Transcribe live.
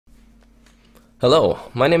Hello,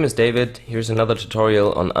 my name is David. Here's another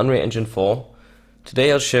tutorial on Unreal Engine 4.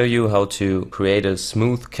 Today I'll show you how to create a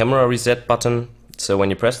smooth camera reset button. So when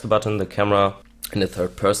you press the button, the camera in the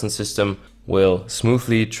third person system will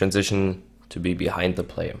smoothly transition to be behind the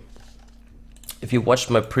player. If you watched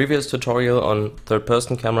my previous tutorial on third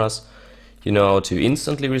person cameras, you know how to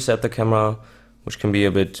instantly reset the camera, which can be a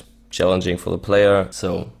bit challenging for the player.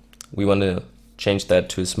 So we want to change that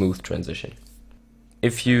to a smooth transition.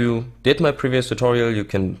 If you did my previous tutorial, you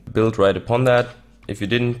can build right upon that. If you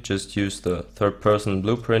didn't, just use the third-person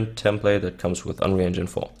blueprint template that comes with Unreal Engine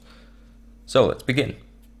 4. So let's begin.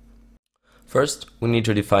 First, we need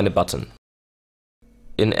to define a button.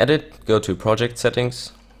 In Edit, go to Project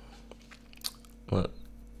Settings. To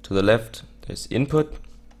the left, there's Input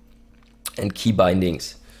and Key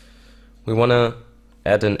Bindings. We want to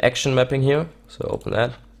add an action mapping here, so open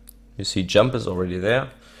that. You see jump is already there.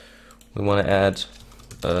 We want to add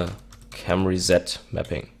a cam reset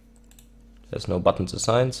mapping. There's no buttons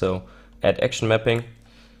assigned, so add action mapping.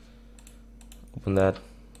 Open that.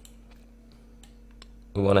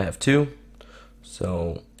 We want to have two,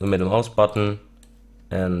 so the middle mouse button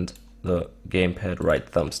and the gamepad right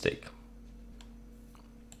thumbstick.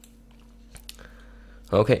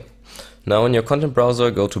 Okay, now in your content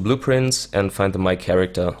browser, go to Blueprints and find the My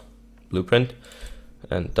Character blueprint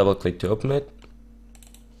and double click to open it.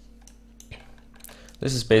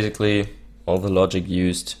 This is basically all the logic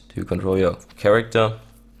used to control your character,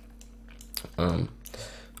 and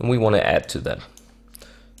we want to add to that.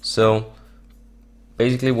 So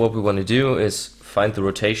basically what we want to do is find the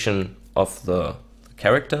rotation of the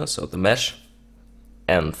character, so the mesh,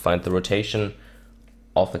 and find the rotation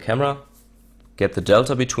of the camera, get the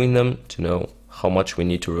delta between them to know how much we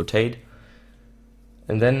need to rotate,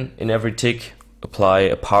 and then in every tick apply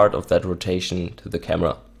a part of that rotation to the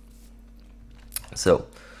camera. So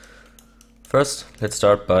first, let's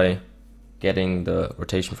start by getting the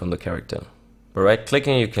rotation from the character. By right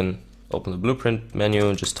clicking, you can open the blueprint menu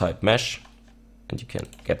and just type mesh, and you can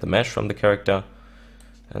get the mesh from the character,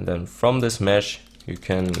 and then from this mesh you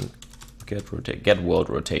can get world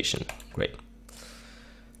rotation. Great.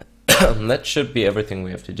 That should be everything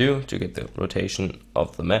we have to do to get the rotation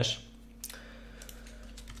of the mesh.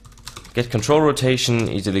 Get control rotation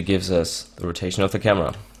easily gives us the rotation of the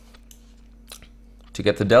camera. To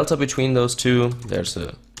get the delta between those two, there's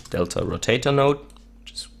a delta rotator node,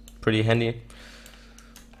 which is pretty handy.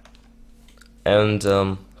 And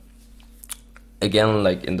again,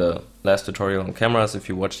 like in the last tutorial on cameras, if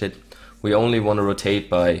you watched it, we only want to rotate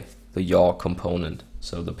by the yaw component.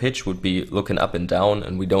 So the pitch would be looking up and down,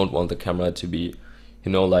 and we don't want the camera to be,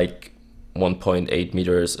 you know, like 1.8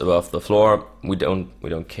 meters above the floor. We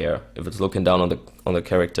don't care if it's looking down on the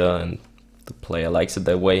character and the player likes it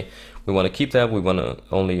that way. We want to keep that. We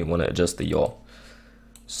only want to adjust the yaw.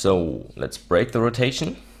 So let's break the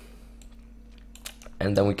rotation,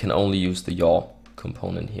 and then we can only use the yaw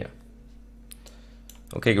component here.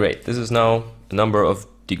 Okay, great. This is now a number of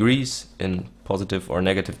degrees in positive or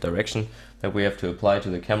negative direction that we have to apply to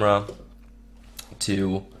the camera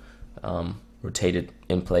to rotate it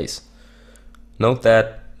in place. Note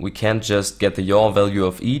that we can't just get the yaw value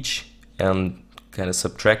of each and kind of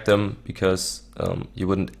subtract them, because you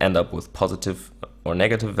wouldn't end up with positive or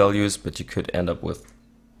negative values, but you could end up with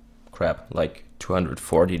crap like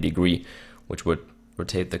 240 degree, which would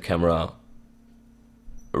rotate the camera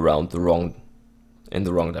around in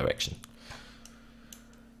the wrong direction.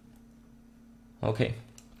 Okay,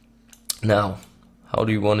 now how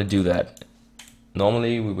do you want to do that?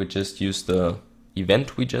 Normally we would just use the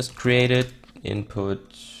event we just created,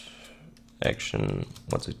 input action,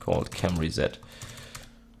 what's it called, cam reset,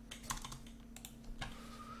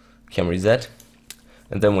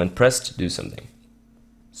 and then when pressed, do something.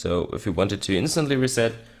 So if we wanted to instantly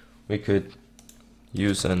reset, we could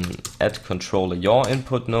use an add controller yaw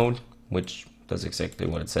input node, which does exactly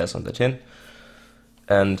what it says on the tin,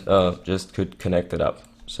 and just could connect it up.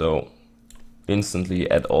 So instantly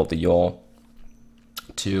add all the yaw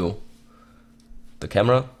to the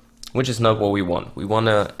camera, which is not what we want. We want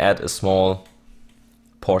to add a small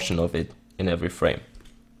portion of it in every frame.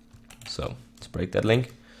 So let's break that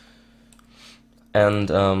link and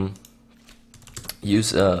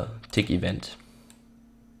use a tick event.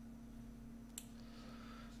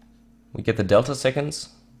 We get the delta seconds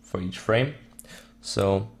for each frame.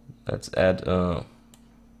 So let's add a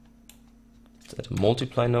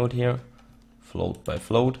multiply node here, float by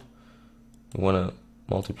float. We want to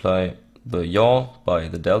multiply the yaw by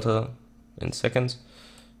the delta in seconds.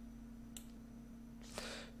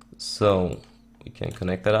 So we can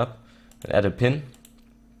connect that up and add a pin.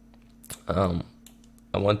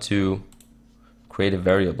 I want to create a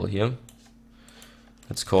variable here.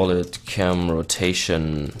 Let's call it cam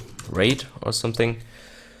rotation rate or something.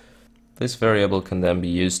 This variable can then be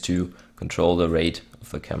used to control the rate of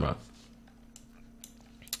the camera.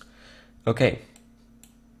 Okay,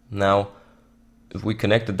 now if we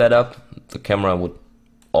connected that up, the camera would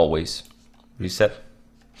always reset,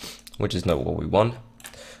 which is not what we want.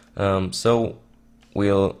 So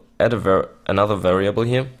we'll add another variable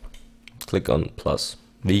here. Click on plus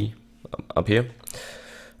V up here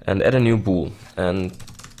and add a new bool, and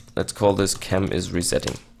let's call this cam is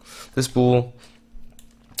resetting. This bool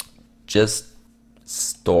just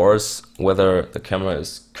stores whether the camera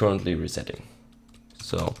is currently resetting.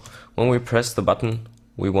 So when we press the button,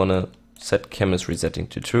 we want to set cam is resetting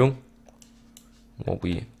to true. What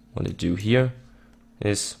we want to do here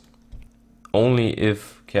is only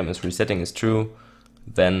if cam is resetting is true,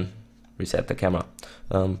 then reset the camera.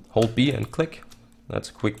 Hold B and click. That's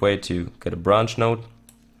a quick way to get a branch node.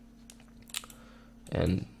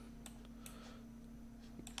 And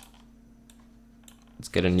let's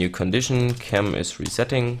get a new condition. Cam is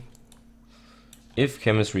resetting. If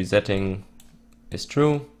cam is resetting is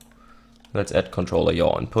true, let's add controller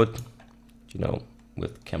yaw input, you know,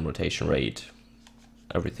 with cam rotation rate,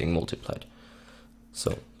 everything multiplied.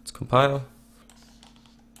 So let's compile.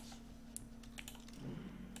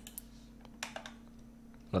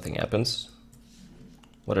 Nothing happens.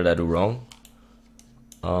 What did I do wrong?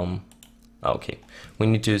 Okay, we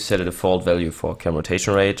need to set a default value for cam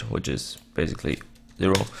rotation rate, which is basically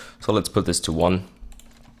 0. So let's put this to 1.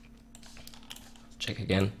 Check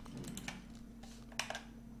again.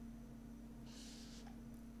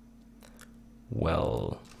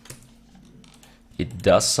 Well, it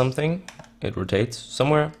does something. It rotates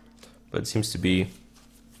somewhere, but it seems to be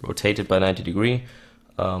rotated by 90 degrees.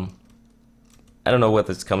 I don't know where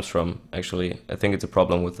this comes from, actually. I think it's a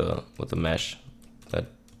problem with the mesh that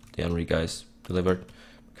the Unreal guys delivered,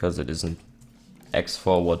 because it isn't X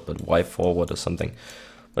forward but Y forward or something.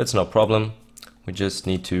 But it's no problem. We just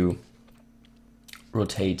need to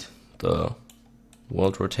rotate the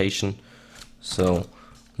world rotation. So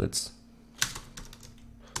let's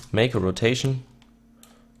make a rotation,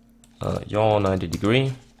 yaw 90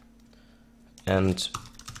 degree, and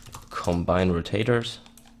combine rotators.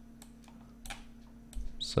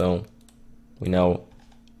 So we now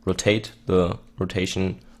rotate the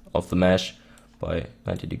rotation of the mesh by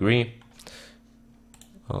 90 degree.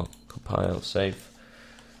 Compile, save,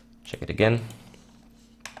 check it again.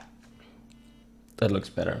 That looks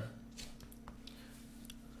better.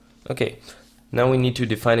 Okay, now we need to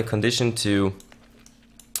define a condition to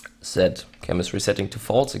set cam is resetting to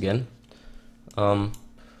false again.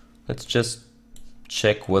 Let's just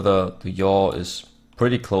check whether the yaw is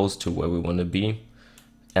pretty close to where we want to be,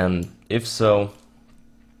 and if so,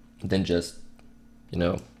 then just, you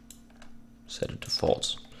know, set it to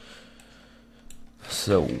false.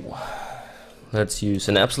 So let's use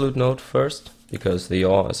an absolute node first, because the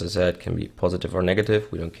yaw, as I said, can be positive or negative,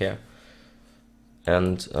 we don't care.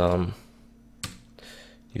 And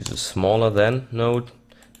use a smaller than node.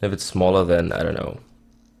 If it's smaller than, I don't know,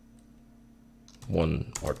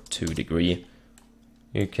 1 or 2 degree,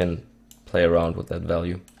 you can play around with that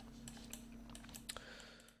value.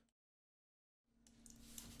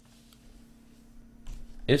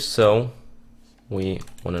 If so, we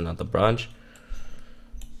want another branch.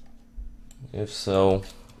 If so,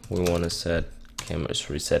 we want to set cam is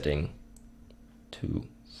resetting to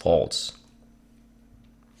false.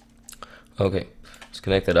 Okay, let's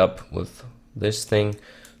connect it up with this thing.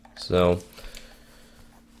 So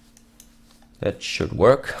that should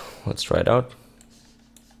work. Let's try it out.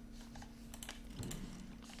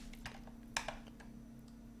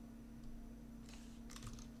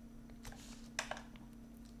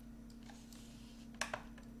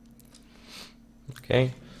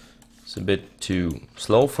 Okay, it's a bit too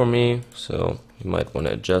slow for me, so you might want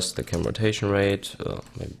to adjust the cam rotation rate,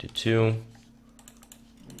 maybe to 2.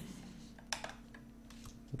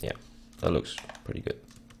 Yeah, that looks pretty good.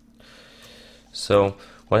 So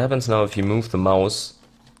what happens now if you move the mouse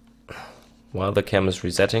while the cam is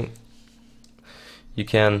resetting? You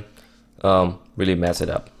can really mess it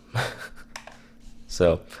up.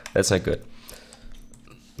 So that's not good.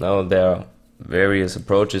 Now there are various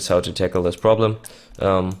approaches how to tackle this problem.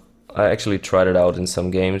 I actually tried it out in some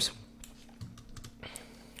games.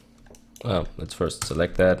 Let's first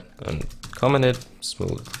select that and comment it,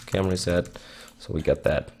 smooth cam reset. So we got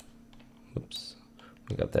that. Oops,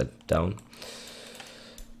 we got that down.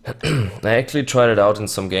 I actually tried it out in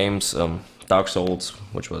some games, Dark Souls,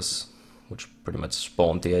 which pretty much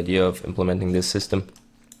spawned the idea of implementing this system.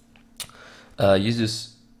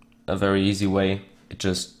 Uses a very easy way. it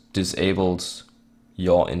just disables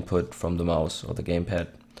yaw input from the mouse or the gamepad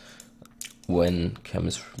when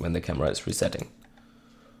the camera is resetting.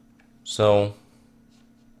 So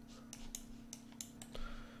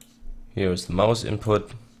here's the mouse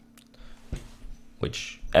input,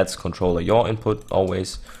 which adds controller yaw input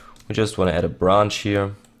always. We just want to add a branch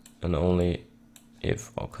here, and only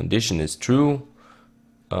if our condition is true,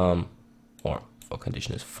 or if our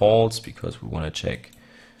condition is false, because we want to check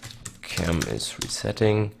cam is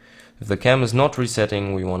resetting. If the cam is not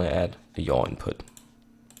resetting, we want to add a yaw input.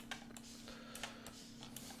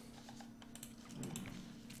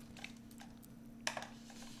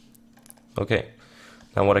 Okay,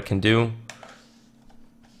 now what I can do,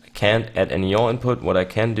 I can't add any yaw input. What I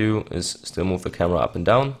can do is still move the camera up and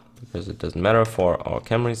down, because it doesn't matter for our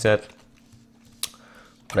cam reset.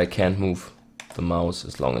 But I can't move the mouse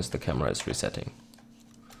as long as the camera is resetting.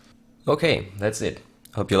 Okay, that's it.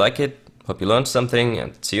 Hope you like it, hope you learned something,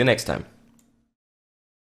 and see you next time.